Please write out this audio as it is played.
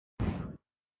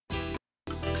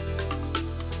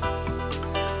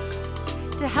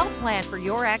help plan for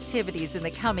your activities in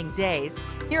the coming days,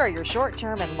 here are your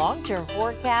short-term and long-term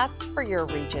forecasts for your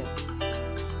region.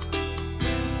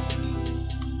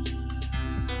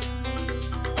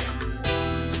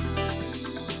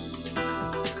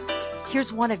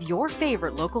 Here's one of your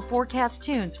favorite local forecast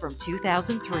tunes from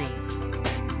 2003.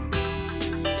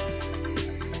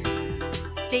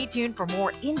 Stay tuned for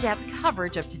more in-depth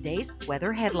coverage of today's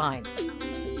weather headlines.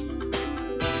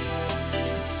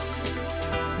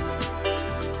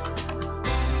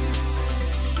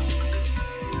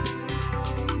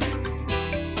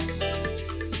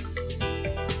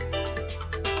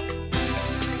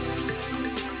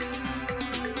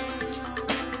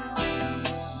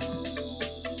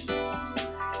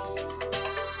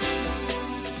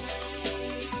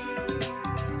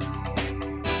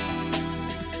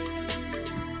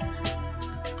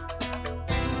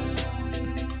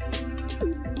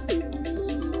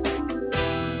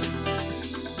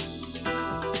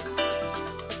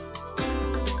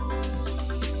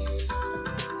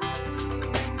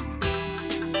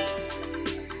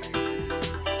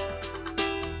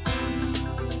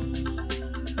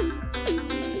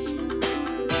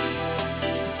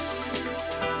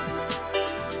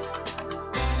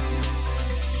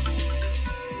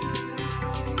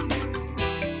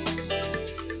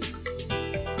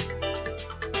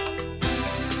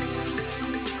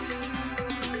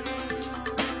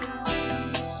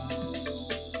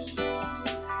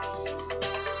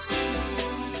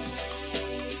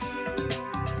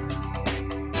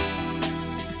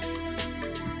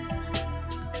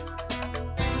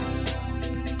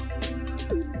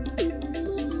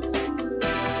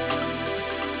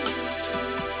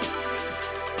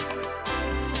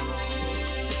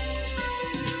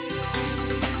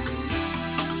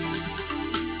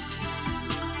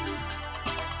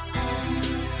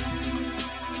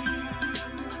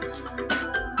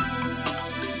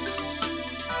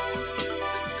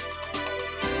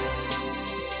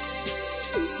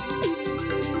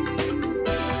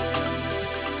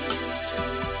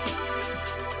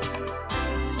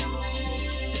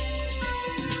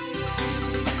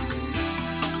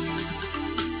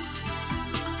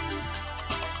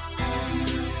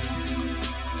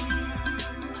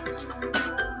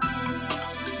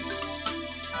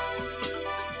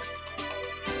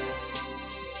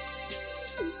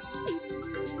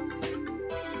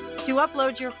 To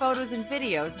upload your photos and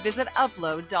videos, visit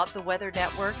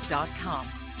upload.theweathernetwork.com.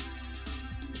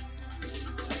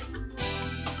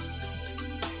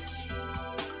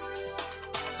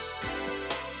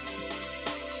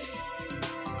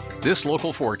 This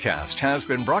local forecast has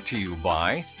been brought to you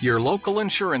by your local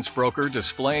insurance broker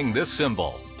displaying this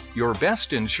symbol. Your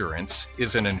best insurance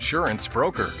is an insurance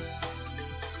broker.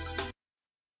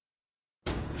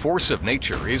 Force of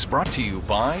Nature is brought to you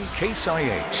by Case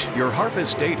IH. Your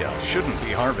harvest data shouldn't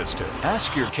be harvested.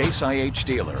 Ask your Case IH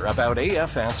dealer about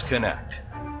AFS Connect.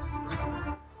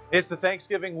 It's the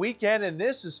Thanksgiving weekend, and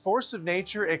this is Force of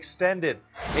Nature Extended.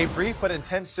 A brief but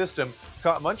intense system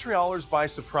caught Montrealers by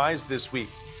surprise this week.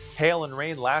 Hail and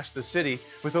rain lashed the city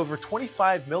with over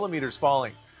 25 millimeters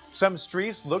falling. Some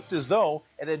streets looked as though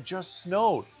it had just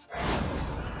snowed.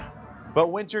 But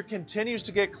winter continues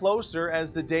to get closer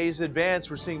as the days advance.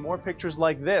 We're seeing more pictures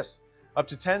like this. Up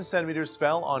to 10 centimeters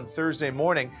fell on Thursday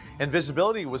morning, and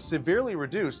visibility was severely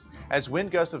reduced as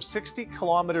wind gusts of 60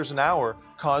 kilometers an hour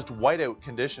caused whiteout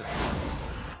conditions.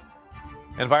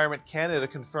 Environment Canada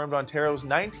confirmed Ontario's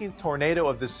 19th tornado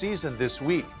of the season this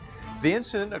week. The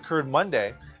incident occurred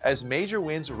Monday as major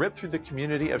winds ripped through the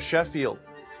community of Sheffield.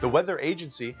 The weather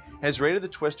agency has rated the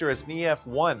twister as an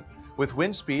EF1, with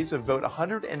wind speeds of about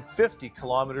 150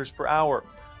 kilometers per hour.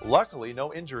 Luckily,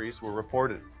 no injuries were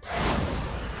reported.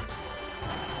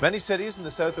 Many cities in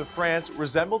the south of France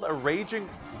resembled a raging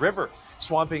river,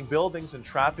 swamping buildings and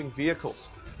trapping vehicles.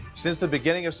 Since the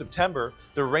beginning of September,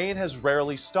 the rain has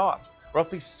rarely stopped.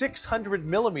 Roughly 600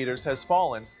 millimeters has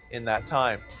fallen in that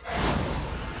time.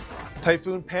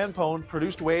 Typhoon Panpone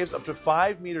produced waves up to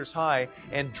 5 meters high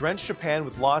and drenched Japan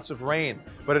with lots of rain.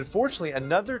 But unfortunately,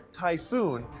 another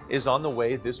typhoon is on the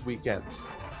way this weekend.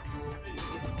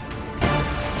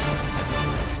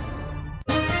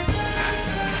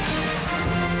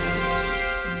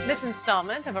 This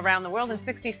installment of Around the World in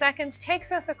 60 Seconds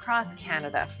takes us across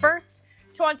Canada. First,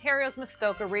 to Ontario's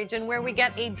Muskoka region, where we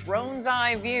get a drone's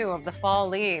eye view of the fall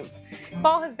leaves.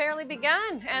 Fall has barely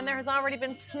begun, and there has already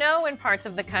been snow in parts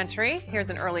of the country. Here's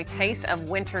an early taste of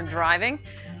winter driving.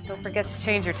 Don't forget to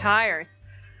change your tires.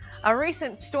 A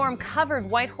recent storm covered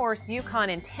Whitehorse, Yukon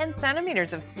in 10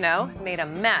 centimeters of snow, made a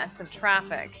mess of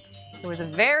traffic. It was a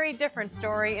very different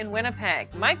story in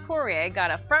Winnipeg. Mike Poirier got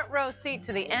a front row seat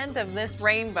to the end of this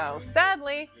rainbow.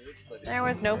 Sadly, there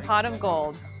was no pot of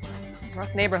gold.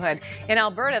 Rough neighborhood. In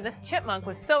Alberta, this chipmunk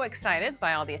was so excited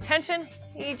by all the attention,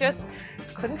 he just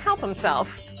couldn't help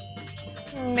himself.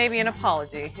 Maybe an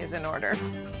apology is in order.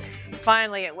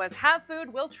 Finally, it was Have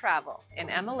Food Will Travel in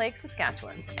Emma Lake,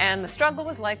 Saskatchewan, and the struggle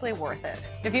was likely worth it.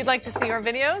 If you'd like to see our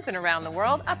videos in around the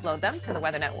world, upload them to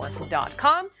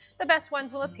theweathernetwork.com. The best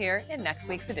ones will appear in next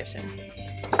week's edition.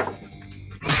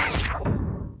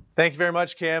 Thank you very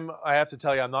much, Kim. I have to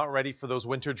tell you, I'm not ready for those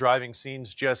winter driving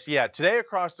scenes just yet. Today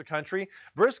across the country,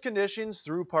 brisk conditions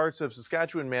through parts of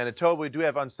Saskatchewan, Manitoba. We do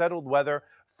have unsettled weather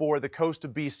for the coast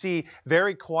of BC.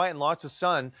 Very quiet and lots of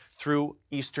sun through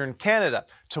eastern Canada.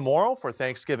 Tomorrow for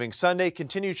Thanksgiving Sunday,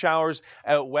 continued showers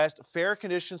out west. Fair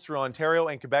conditions through Ontario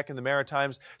and Quebec and the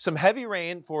Maritimes. Some heavy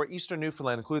rain for eastern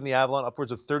Newfoundland, including the Avalon,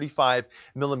 upwards of 35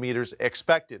 millimeters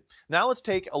expected. Now let's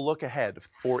take a look ahead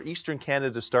for eastern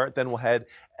Canada to start, then we'll head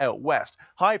out west.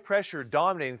 High pressure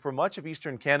dominating for much of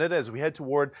eastern Canada as we head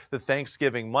toward the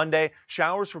Thanksgiving Monday.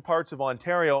 Showers for parts of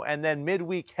Ontario, and then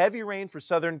midweek heavy rain for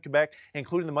southern Quebec,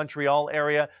 including the Montreal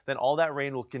area. Then all that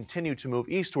rain will continue to move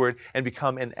eastward and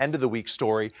become an end of the week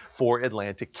story for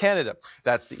Atlantic Canada.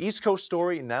 That's the East Coast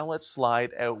story. Now let's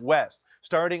slide out west.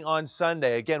 Starting on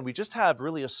Sunday, again, we just have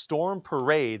really a storm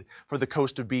parade for the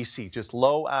coast of BC, just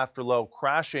low after low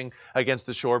crashing against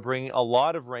the shore, bringing a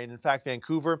lot of rain. In fact,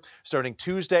 Vancouver, starting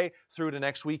Tuesday through to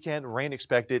next weekend, rain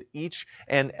expected each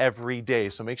and every day.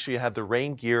 So make sure you have the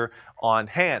rain gear on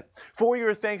hand. For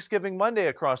your Thanksgiving Monday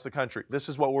across the country, this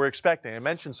is what we're expecting. I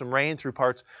mentioned some rain through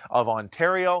parts of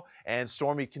Ontario and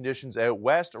stormy conditions out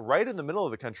west. Right in the middle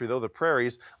of the country, though, the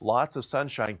prairies, lots of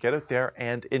sunshine. Get out there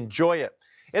and enjoy it.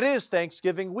 It is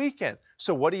Thanksgiving weekend,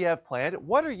 so what do you have planned?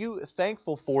 What are you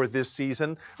thankful for this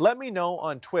season? Let me know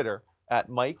on Twitter at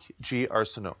Mike G.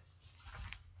 Arsenault.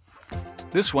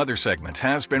 This weather segment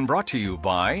has been brought to you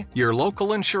by your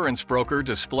local insurance broker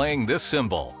displaying this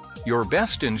symbol. Your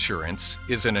best insurance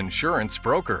is an insurance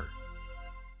broker.